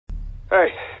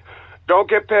Hey, don't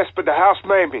get pissed, but the house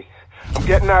made me. I'm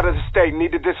getting out of the state,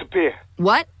 need to disappear.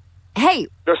 What? Hey!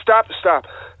 No, stop.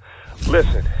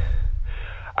 Listen,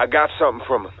 I got something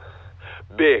from him.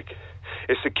 Big.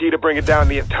 It's the key to bringing down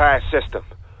the entire system.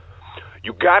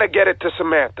 You gotta get it to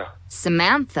Samantha.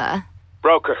 Samantha?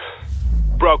 Broker.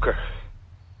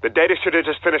 The data should have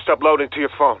just finished uploading to your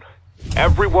phone.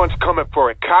 Everyone's coming for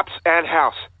it, cops and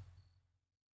house.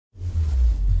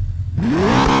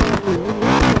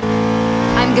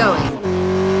 I'm going.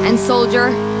 And Soldier,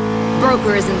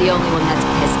 Broker isn't the only one that's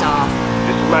pissed off.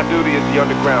 This is my duty as the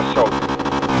underground soldier.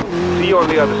 See you on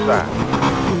the other side.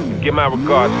 Give my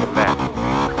regards to Matt.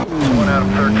 1 out of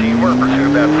 13, we're in pursuit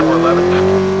of that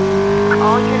 411.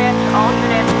 All units,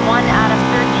 1 out of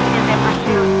 13 is in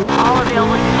pursuit. All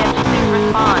available units, please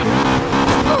respond.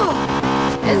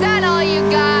 Is that all you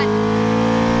got?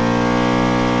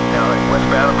 Now,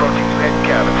 westbound approaching New Head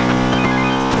cabins.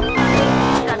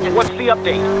 What's the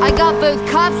update? I got both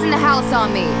cops in the house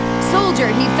on me. Soldier,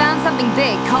 he found something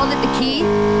big. Called it the key?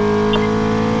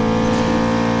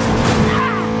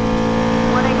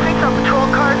 One increase on patrol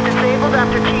cars disabled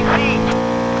after TC.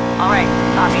 Alright,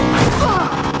 copy.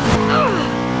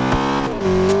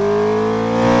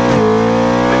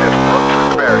 They just broke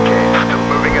through the barricades, still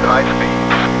moving at high speed.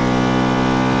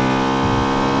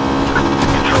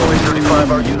 Control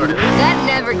 835, our unit is... That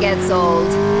never gets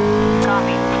old.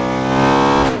 Copy.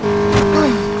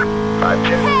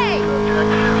 510. Hey!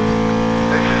 Subject.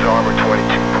 This is Armor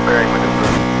 22, preparing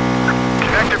maneuver.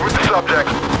 Connected with the subject.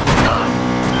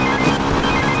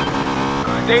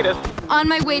 Status. On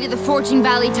my way to the Fortune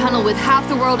Valley Tunnel with half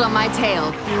the world on my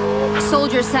tail.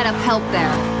 Soldier set up help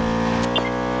there.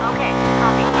 Okay,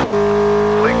 copy.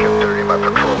 Lincoln 30, my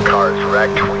patrol car is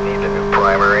wrecked. We need a new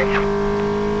primary.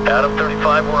 Adam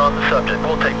 35, we're on the subject.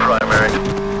 We'll take primary.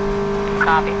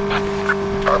 Copy.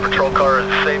 Our patrol car is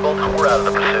disabled. We're out of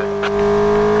the pursuit.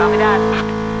 Copy that.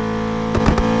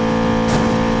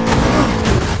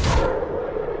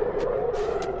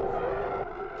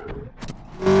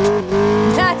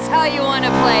 That's how you want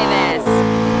to play this.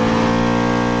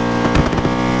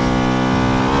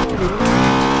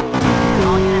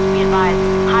 All units be advised.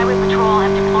 Highway patrol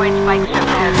have deployed spike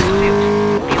strips in pursuit.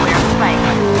 Be aware of spikes.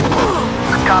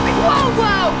 Copy.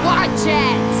 Whoa, watch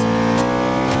it!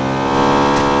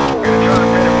 We're gonna try to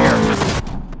pin him here.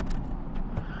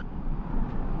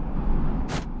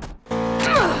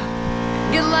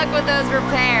 Good luck with those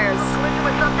repairs. Collision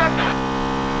with subject.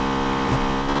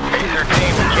 Taser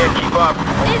team, we can't keep up.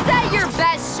 Is that your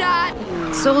best shot?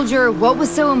 Soldier, what was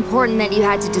so important that you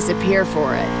had to disappear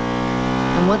for it?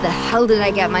 And what the hell did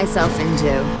I get myself into?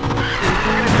 We're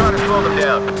gonna try to slow them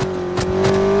down.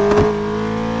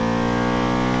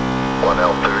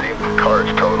 1L30, car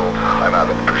is totaled. I'm out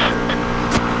of the pursuit.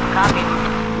 Copy.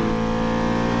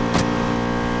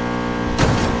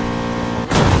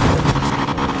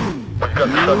 We've got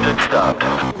the subject stopped.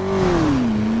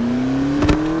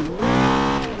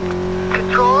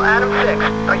 Control, Adam 6.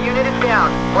 Our unit is down.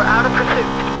 We're out of pursuit.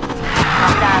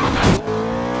 Copy that.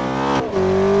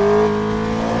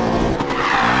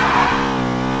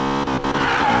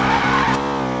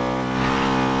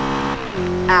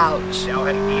 Ouch. Now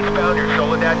heading eastbound near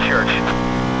Soledad Church.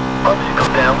 Our vehicle's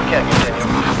down, we can't continue.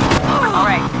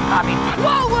 Alright, copy.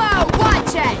 Whoa,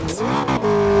 watch it!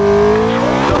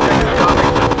 Subject is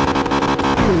stopping.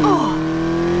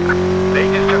 They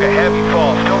just took a heavy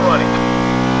fall, still running.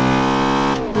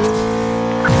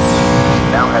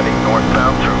 Now heading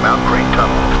northbound through Mount Green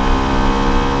Tunnel.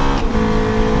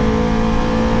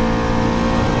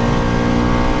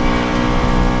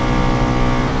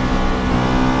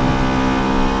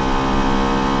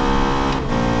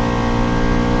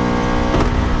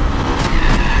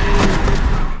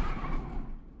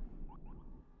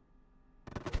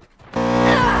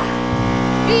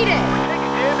 Beat it!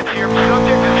 Taking damage here,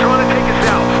 subject is trying to take us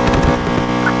out.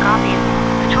 Copy.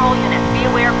 Patrol units, be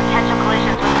aware of potential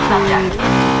collisions with the subject.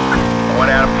 1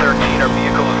 out of 13, our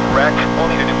vehicle is wrecked. We'll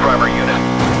need a new primary unit.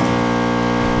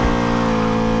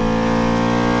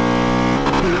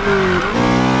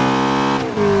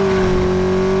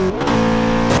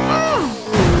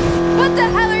 What the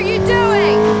hell are you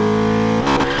doing?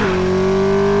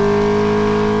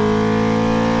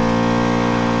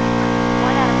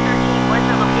 1 out of 13, what is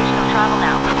the location of travel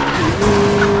now?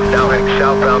 Now heading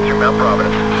southbound through Mount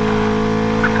Providence.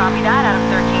 Copy that, out of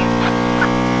 13.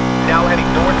 Now heading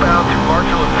northbound through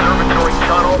Marshall Observatory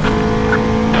Tunnel.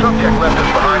 Subject left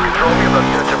us behind. Control, we have other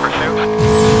units in pursuit.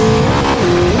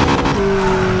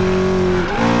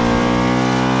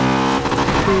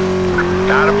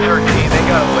 Adam 13, they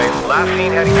got away. Last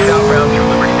seen heading southbound through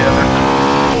Liberty Desert.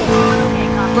 Okay,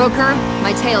 copy. Broker,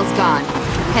 my tail's gone.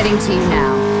 Heading to you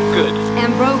now. Good.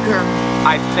 And Broker...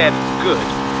 I said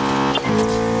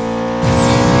good.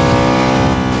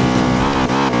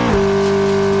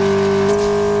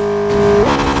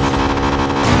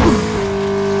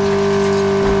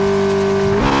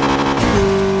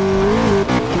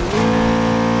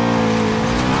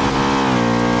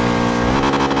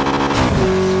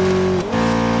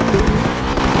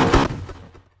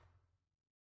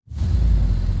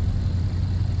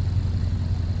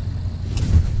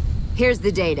 Here's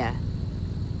the data.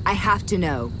 I have to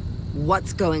know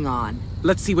what's going on.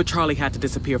 Let's see what Charlie had to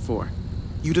disappear for.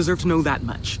 You deserve to know that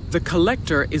much. The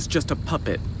Collector is just a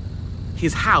puppet.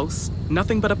 His house,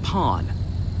 nothing but a pawn.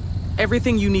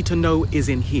 Everything you need to know is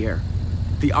in here.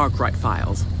 The Arkwright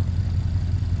files.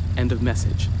 End of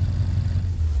message.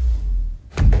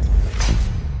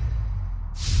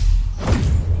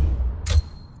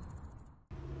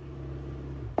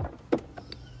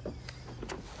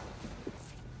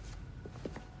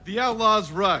 The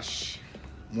Outlaws rush.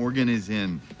 Morgan is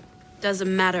in.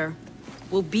 Doesn't matter.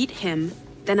 We'll beat him,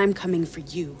 then I'm coming for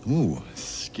you. Ooh,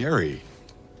 scary.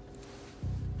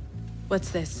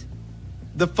 What's this?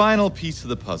 The final piece of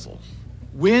the puzzle.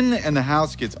 Win and the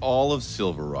house gets all of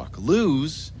Silver Rock.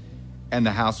 Lose and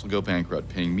the house will go bankrupt,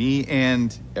 paying me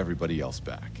and everybody else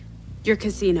back. Your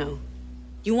casino.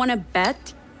 You want to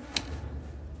bet?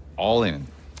 All in.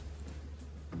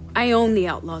 I own the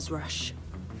Outlaws Rush.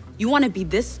 You want to be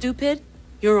this stupid?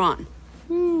 You're on.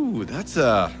 Ooh, that's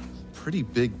a pretty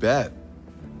big bet.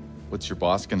 What's your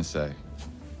boss gonna say?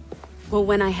 Well,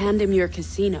 when I hand him your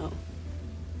casino,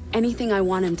 anything I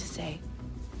want him to say.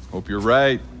 Hope you're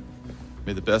right.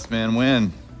 May the best man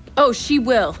win. Oh, she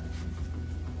will.